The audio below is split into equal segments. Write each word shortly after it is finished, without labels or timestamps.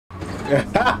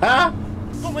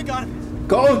Oh my god.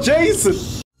 Go,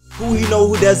 Jason. Who you know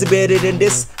who does it better than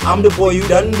this? I'm the boy you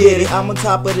done get it. I'm on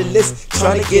top of the list,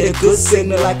 trying to get a good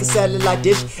signal like a satellite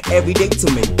dish. Every day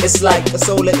to me, it's like a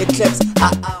solar eclipse.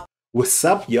 What's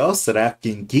up, y'all?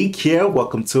 s.a.geek here.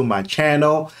 Welcome to my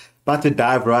channel. About to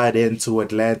dive right into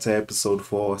Atlanta episode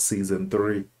 4, season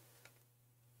 3.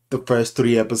 The first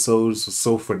 3 episodes were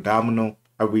so phenomenal.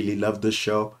 I really love this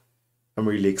show. I'm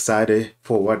really excited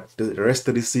for what the rest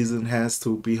of the season has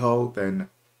to behold, and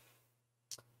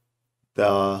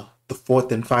the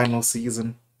 4th and final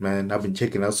season. Man, I've been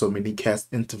checking out so many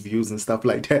cast interviews and stuff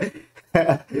like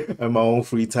that in my own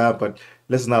free time, but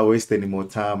let's not waste any more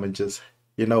time and just,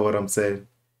 you know what I'm saying,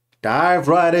 dive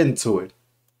right into it.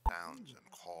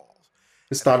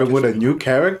 It started with a new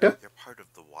character.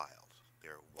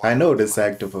 I know this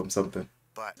actor from something.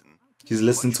 He's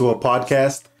listening to a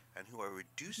podcast.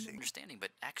 Understanding, but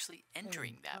actually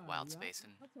entering that wild space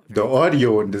and The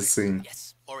audio in this scene.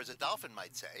 yes, or as a dolphin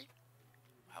might say,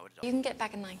 how would You can get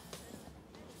back in line.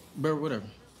 Bro, whatever.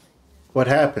 What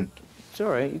happened? It's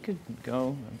alright, you could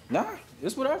go. Nah,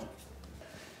 it's whatever.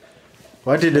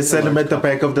 Why did they send him at the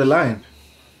back of the line?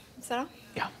 Is that all?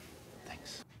 Yeah,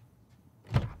 thanks.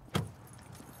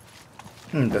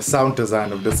 The sound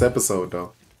design of this episode,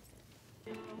 though.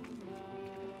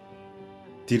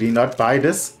 Did he not buy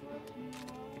this?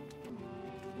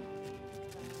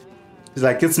 He's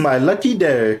like, it's my lucky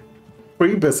day.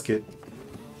 Free biscuit.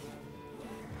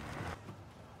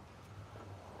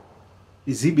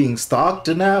 Is he being stalked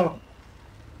now?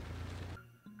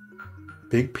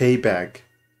 Big payback.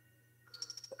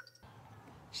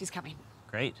 She's coming.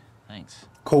 Great, thanks.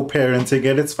 Co-parenting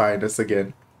at its finest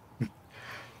again.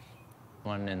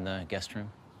 One in the guest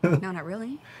room. No, not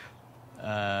really.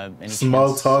 Any Small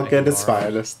chance talk I could at its borrow-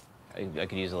 finest. I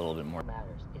could use a little bit more.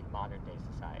 Matters in modern day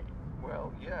society.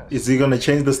 Well, yes. Is he gonna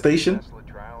change the station? Tesla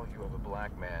trial, you have a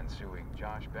black man suing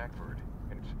Josh Beckford,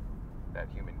 and that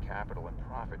human capital and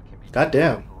profit can be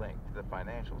Goddamn. linked to the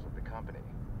financials of the company.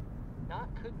 Not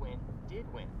could win, did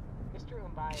win. Mr.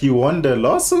 Umbai He won the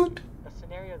lawsuit? a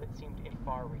scenario that seemed in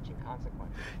far-reaching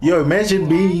consequences. Yo, imagine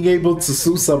being able to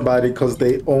sue somebody because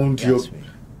they owned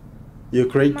your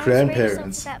great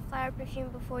grandparents. That flower perfume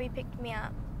before you picked me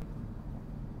up.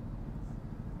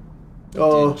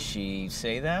 Oh, Did she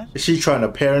say that? is she trying to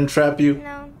parent trap you?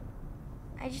 No,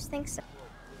 I just think so.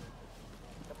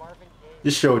 The Marvin Gaye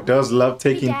This show does love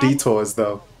taking Hey, Dad. detours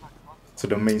though to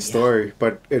the main story,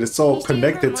 but it is all Can you stay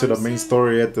connected with to the Mom main soon?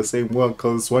 story at the same one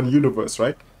because it's one universe,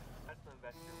 right? Tesla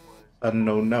investor was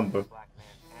Unknown number. black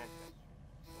man's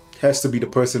ancestor. Has to be the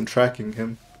person tracking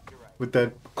him with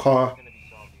that car. Gonna be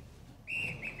solved.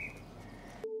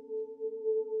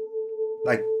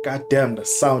 Like, goddamn, the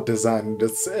sound design in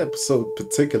this episode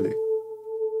particularly.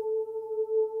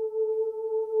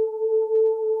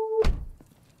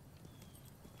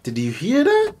 Did you hear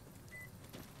that?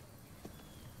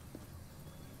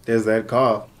 There's that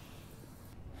car.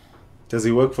 Does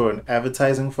he work for an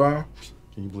advertising firm?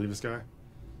 Can you believe this guy?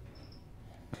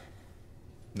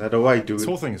 Another white dude. This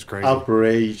whole thing is crazy.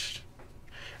 Outraged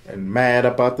and mad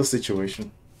about the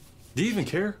situation. Do you even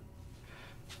care?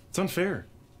 It's unfair.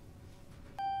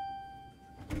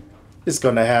 It's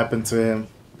gonna happen to him.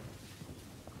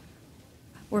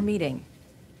 We're meeting.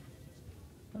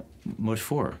 What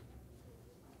for?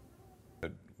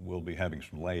 We'll be having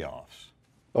some layoffs.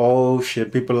 Oh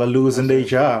shit, people are losing their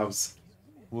jobs.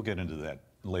 We'll get into that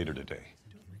later today.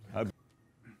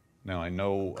 Now, I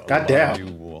know a lot Goddamn. of you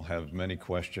will have many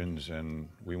questions, and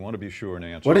we want to be sure and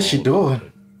answer What is all she of them,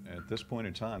 doing? but At this point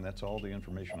in time, that's all the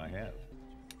information I have.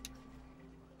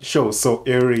 The show is so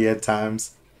eerie at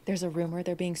times. There's a rumor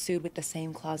they're being sued with the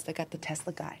same clause that got the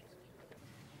Tesla guy.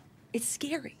 It's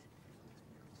scary.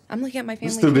 I'm looking at my family.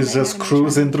 This dude tree is right now just to make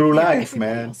cruising sure- through Yeah, life, everybody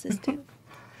man. else is too.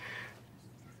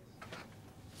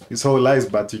 His whole life's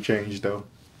about to change though.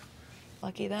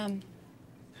 Lucky them.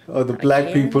 Oh, the black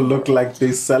care. people look like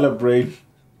they celebrate.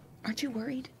 Aren't you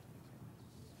worried?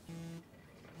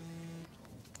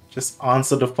 Just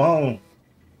answer the phone.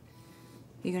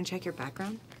 You gonna check your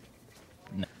background?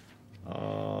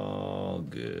 All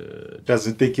good.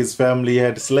 Doesn't think his family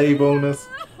had slave owners.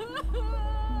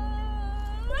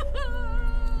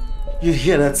 You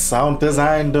hear that sound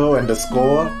design though and the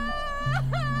score?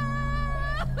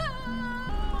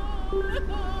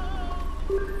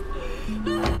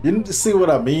 You see what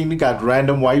I mean? You got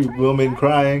random white women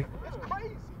crying. It's crazy.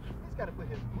 He's got to put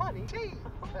his money. Cheese.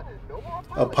 No more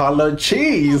Apollo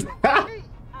cheese.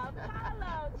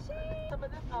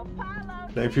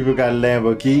 Like people got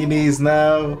Lamborghinis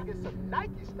now. Get some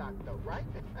Nike stock though, right?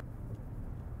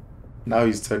 Now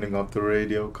he's turning off the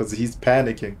radio because he's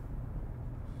panicking.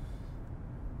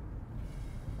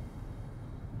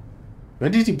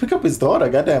 When did he pick up his daughter?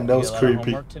 Goddamn, that You was did a lot of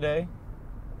creepy. homework today?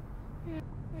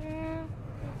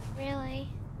 Really?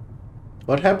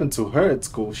 What happened to her at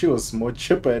school? She was more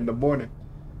chipper in the morning.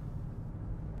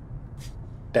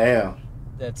 Damn.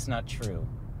 That's not true.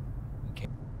 Okay.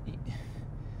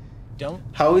 Don't.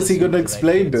 How is he listen gonna to that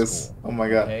explain kid at this? school, Oh my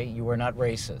god. Okay, you are not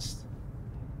racist.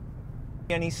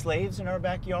 Any slaves in our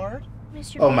backyard?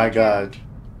 Mr. Oh my Pedro. god.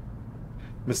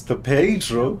 Mr.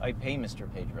 Pedro? I pay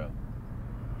Mr. Pedro.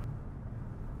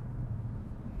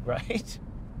 Right?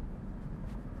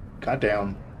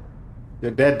 Goddamn. Your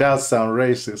dad does sound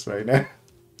racist right now.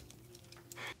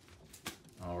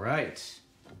 All right.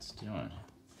 Let's do it.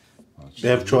 They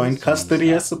have joint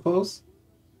custody, I suppose.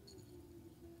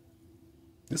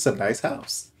 It's a nice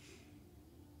house.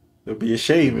 It'll be a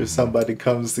shame if somebody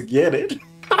comes to get it.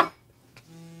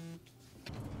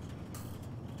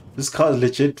 This car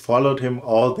legit followed him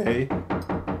all day.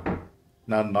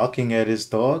 Now knocking at his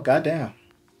door. Goddamn.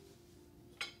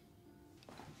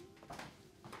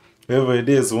 Whoever it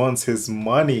is wants his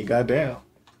money. Goddamn.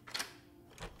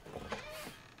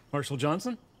 Marshall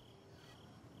Johnson?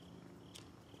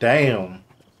 Damn.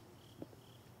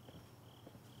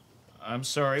 I'm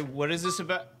sorry, what is this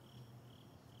about?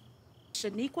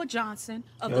 Shaniqua Johnson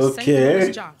of the Okay. St.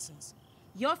 Louis Johnsons.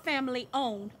 Your family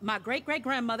owned my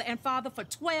great-great-grandmother and father for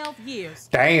 12 years.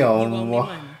 Damn. You owe me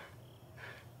money.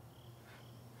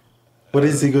 What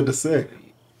is he gonna say?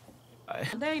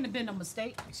 There ain't been no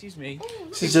mistake. Excuse me.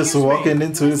 She's just walking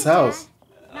into his house.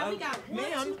 Now we got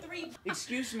one, two, three.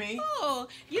 Excuse me. Oh,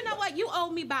 you know what? You owe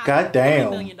me by God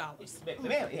damn. $1 million.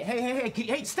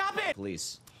 Hey, stop it!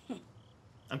 Police.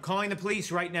 I'm calling the police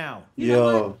right now.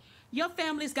 Yo. Your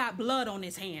family's got blood on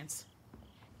his hands.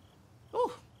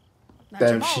 Ooh. Now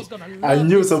Damn, Jamal's gonna love I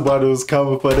knew this. somebody was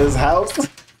coming for this house. Don't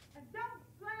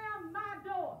slam my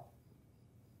door.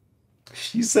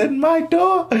 She said my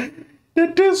door. The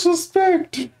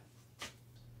disrespect.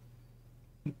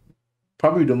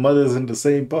 Probably the mother's in the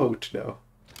same boat though.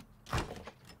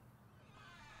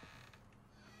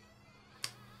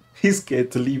 He's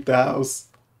scared to leave the house.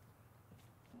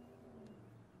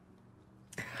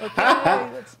 Okay,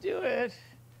 let's do it.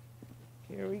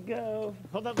 Here we go.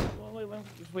 Hold up. Wait,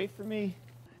 just wait for me.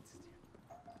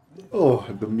 Oh,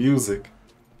 the music.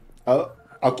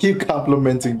 I'll keep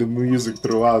complimenting the music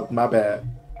throughout. My bad.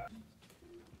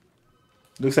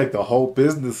 Looks like the whole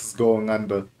business is going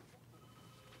under.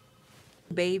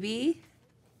 Baby,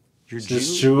 You're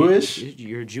Just Jewish?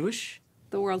 You're Jewish?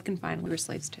 the world can find we were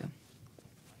slaves too.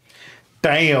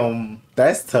 Damn,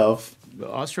 that's tough. The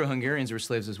Austro-Hungarians were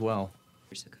slaves as well.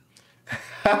 Years ago.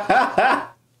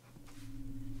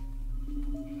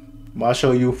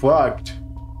 Marshall, you fucked.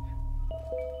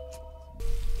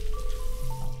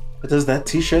 What does that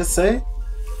t-shirt say?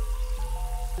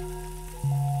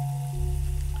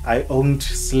 I owned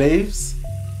slaves?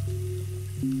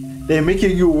 They're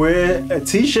making you wear a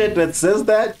t-shirt that says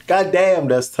that? God damn,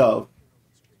 that's tough.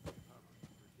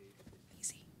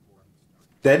 Easy.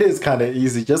 That is kind of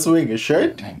easy, just wearing a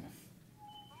shirt.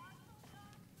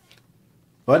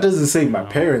 Why does it say my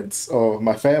parents or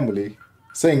my family?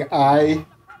 Saying I.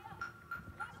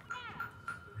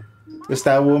 Is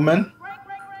that woman?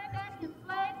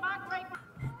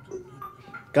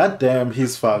 God damn,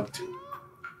 he's fucked.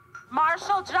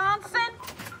 Marshall Johnson?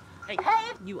 Hey,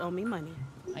 you owe me money.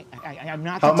 I'm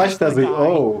not How the much type does of he guy,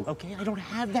 owe? Okay, I don't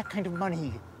have that kind of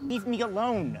money. Leave me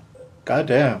alone. God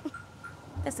damn.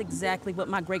 That's exactly what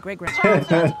my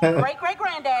great-great-granddaddy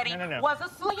great-great-granddaddy No. was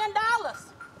 $1 million.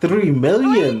 $3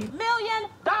 million. $3 million.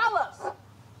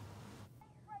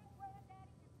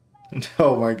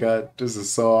 Oh my god, this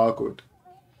is so awkward.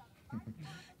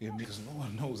 Yeah, because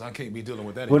Lord knows I can't be dealing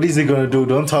with that. What is he gonna do?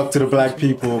 Don't talk to the black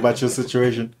people about your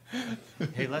situation.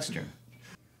 Hey, Lester.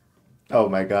 Oh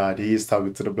my god, he is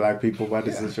talking to the black people about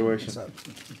the situation.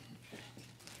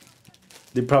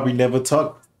 They probably never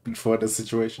talked before the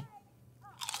situation.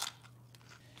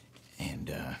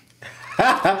 And,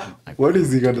 What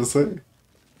is he gonna say?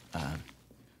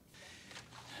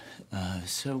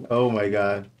 so Oh my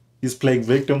god. He's playing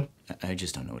victim? I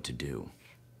just don't know what to do.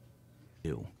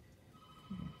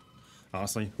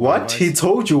 Honestly. What? He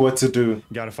told you what to do.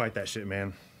 You gotta fight that shit,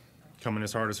 man. Coming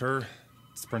as hard as her,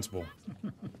 it's the principle.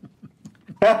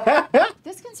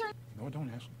 This concern. No,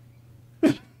 don't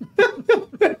ask.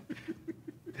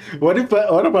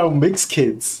 What about mixed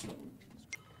kids?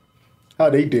 How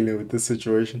are they dealing with this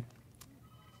situation?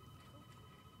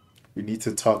 We need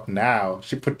to talk now.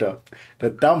 She put the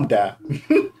thumb down.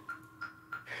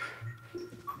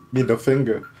 Middle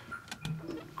finger.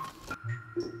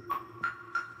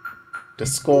 The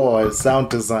score is sound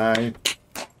design.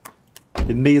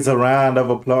 It needs a round of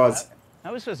applause.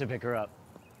 I was supposed to pick her up.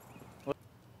 Oh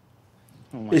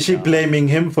my Is she God. blaming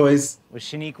him for his... Was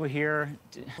Shaniqua here?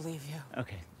 I believe you.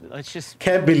 Okay, let's just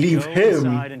Can't believe go him.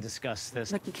 inside and discuss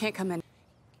this. Look, you can't come in.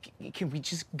 Can we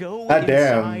just go God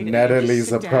damn, inside and Natalie's just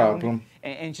sit a down problem.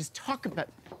 and just talk about...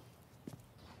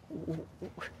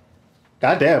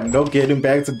 God damn, no getting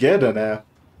back together now.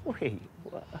 Wait,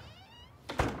 what?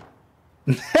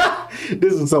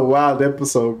 This is a wild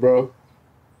episode, bro.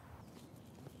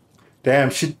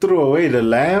 Damn, she threw away the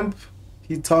lamp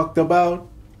he talked about.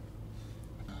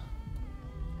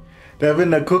 They're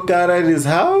having a cookout at his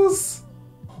house?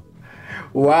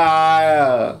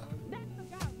 Wow.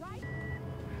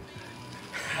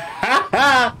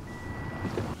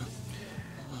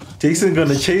 Jason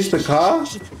gonna chase the car?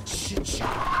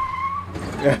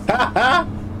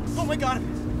 Oh my God!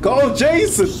 Go,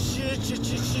 Jason!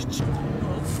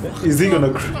 Is he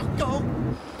gonna... Go!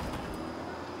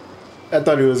 I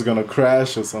thought he was gonna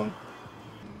crash or something.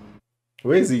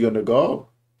 Where is he gonna go?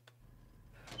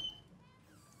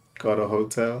 Got a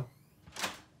hotel.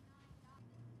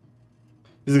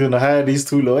 He's gonna hire these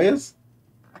two lawyers?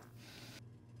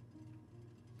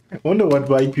 I wonder what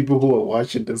white people who are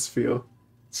watching this feel.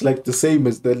 It's like the same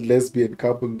as that lesbian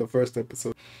couple in the first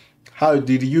episode. How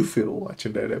did you feel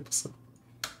watching that episode?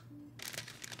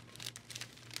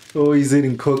 Oh, he's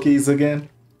eating cookies again?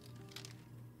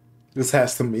 This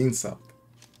has to mean something.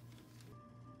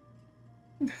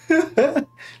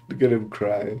 Look at him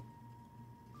crying.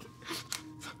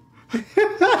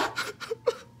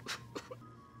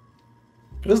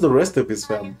 Where's the rest of his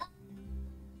family?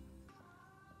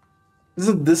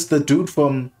 Isn't this the dude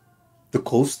from the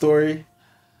Cold Story?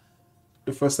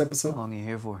 The first episode? How long are you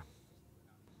here for?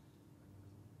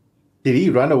 Did he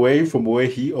run away from where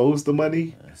he owes the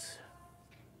money? This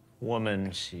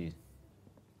woman, she...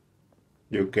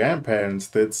 Your grandparents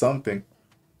did something.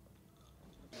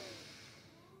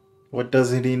 What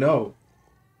doesn't he know?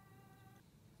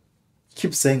 He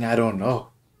keeps saying, I don't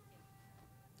know.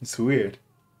 It's weird.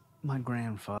 My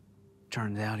grandfather.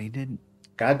 Turns out he didn't.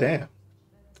 Goddamn.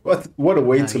 What a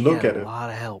way to look at it. A lot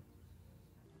of help.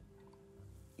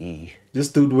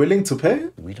 This dude willing to pay?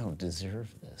 We don't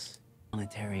deserve this.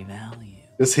 Monetary value.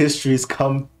 This history's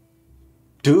come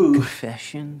due.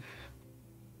 Confession.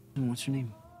 And what's her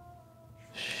name?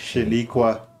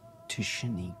 Shaniqua. To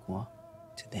Shaniqua.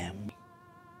 To them.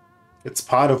 It's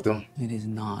part of them. It is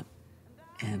not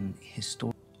an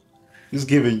historic. He's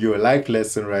giving you a life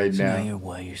lesson right So now.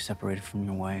 now you're separated from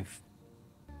your wife.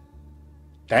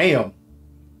 Damn.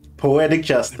 Poetic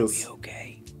justice. It'll be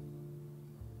okay.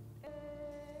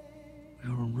 We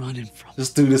were running from.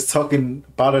 This dude is talking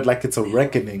about it like it's a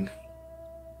reckoning.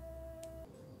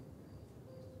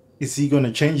 Is he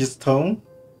gonna change his tone?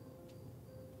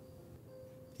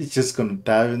 He's just gonna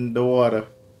dive in the water.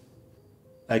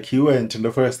 Like he went in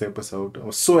the first episode.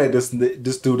 I swear this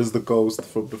dude is the ghost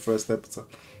from the first episode.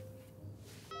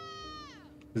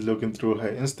 He's looking through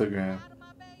her Instagram.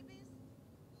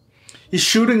 He's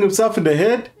shooting himself in the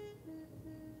head?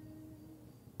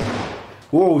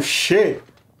 Whoa, shit.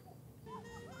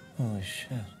 Holy shit.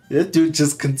 This dude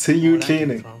just continued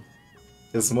cleaning.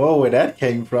 There's more where that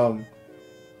came from.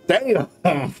 Damn,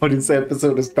 for this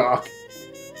episode is dark.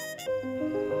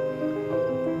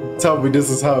 Tell me this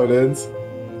is how it ends.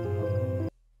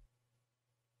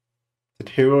 Did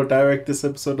Hero direct this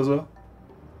episode as well?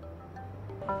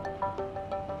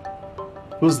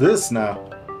 Who's this now?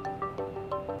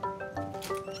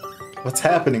 What's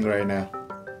happening right now?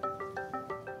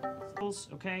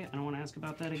 Okay, I don't want to ask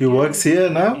about that again. He works here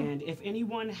now? And if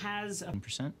anyone has a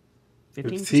 1%?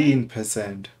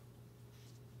 15%.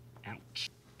 Ouch.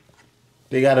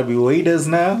 They gotta be waiters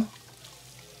now?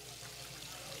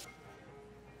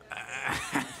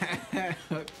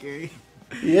 Okay.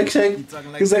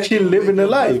 He's actually living a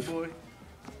life.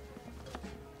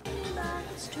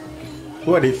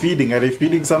 Who are they feeding? Are they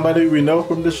feeding somebody we know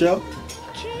from the show?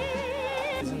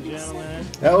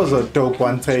 That was a dope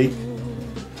one take.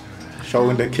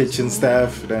 Showing the kitchen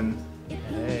staff, then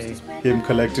him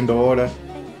collecting the order.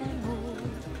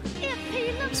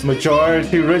 It's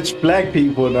majority rich black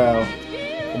people now.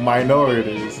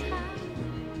 Minorities.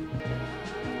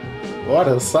 What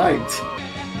a sight.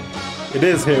 It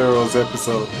is Heroes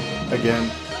episode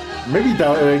again. Maybe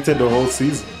directed the whole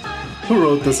season. Who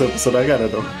wrote this episode? I gotta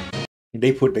know.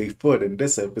 They put their foot in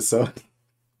this episode.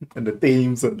 And the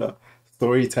themes and the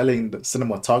storytelling, the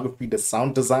cinematography, the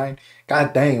sound design.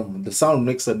 God damn, the sound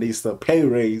mixer needs to pay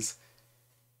raise.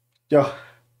 Yo,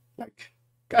 like,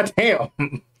 god damn.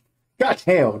 God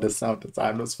damn, the sound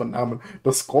design was phenomenal.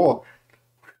 The score.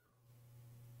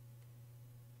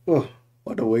 Oh,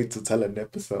 what a way to tell an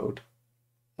episode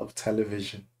of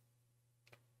television.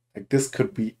 Like, this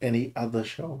could be any other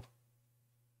show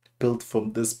built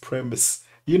from this premise.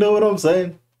 You know what I'm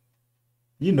saying?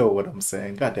 You know what I'm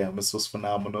saying. Goddamn, this was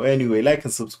phenomenal. Anyway, like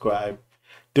and subscribe.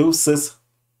 Deuces.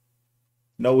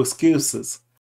 No excuses.